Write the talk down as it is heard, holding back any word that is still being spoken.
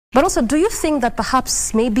But also, do you think that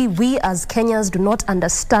perhaps maybe we as Kenyans do not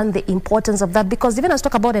understand the importance of that? Because even as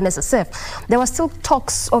talk about NSSF, there were still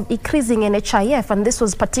talks of increasing NHIF, and this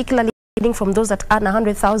was particularly from those that earn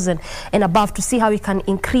 100,000 and above, to see how we can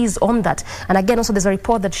increase on that. And again, also there's a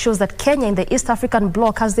report that shows that Kenya in the East African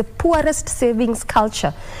bloc has the poorest savings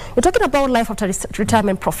culture. We're talking about life after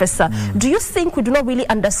retirement, Professor. Do you think we do not really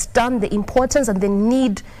understand the importance and the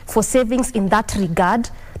need for savings in that regard?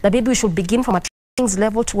 That maybe we should begin from a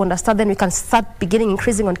level to understand, then we can start beginning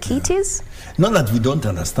increasing on KTs? Not that we don't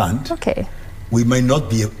understand. Okay. We might not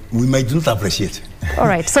appreciate. All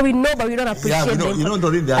right. So we know, but we don't appreciate. Yeah,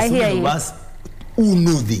 Doreen, there are so many of us who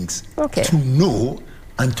know things. Okay. To know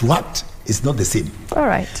and to act is not the same. All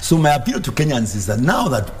right. So my appeal to Kenyans is that now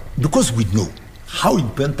that, because we know how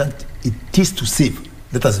important it is to save,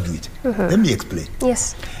 let us do it. Let me explain.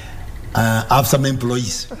 Yes. I have some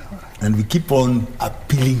employees, and we keep on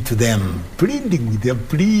appealing to them, pleading with them,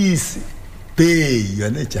 please pay your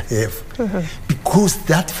NHIF. Because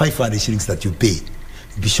that 500 shillings that you pay,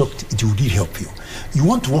 you'll be shocked, it will really help you. You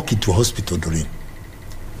want to walk into a hospital, Doreen,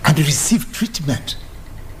 and receive treatment.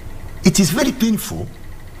 It is very painful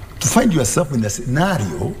to find yourself in a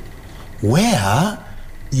scenario where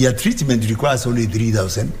your treatment requires only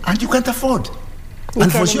 3,000 and you can't afford. And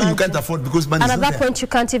for sure you can't afford because money is not there. And at that point you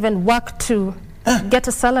can't even work to get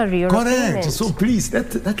a salary or a payment. So please,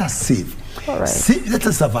 let us save. All right. Let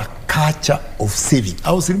us have a culture of saving.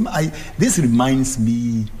 This reminds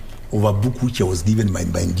me of a book which I was given by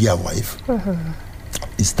my dear wife.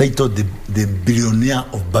 It's titled The Billionaire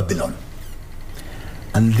of Babylon.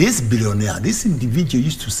 And this billionaire, this individual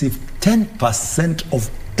used to save 10% of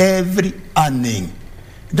every earning.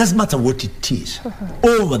 It doesn't matter what it is,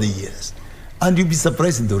 over the years. And you'll be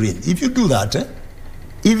surprised, Doreen. If you do that,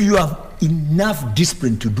 if you have enough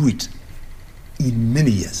discipline to do it, in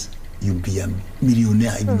many years, you'll be a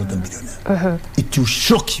millionaire, even not a billionaire. It will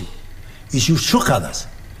shock you. It should shock others.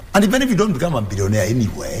 And even if you don't become a billionaire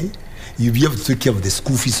anyway, you'll be able to take care of the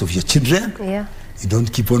school fees of your children. Yeah. You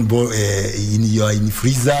don't keep on in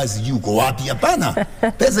freezers, you go up, yapana.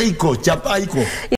 Pesa iko, chapa iko.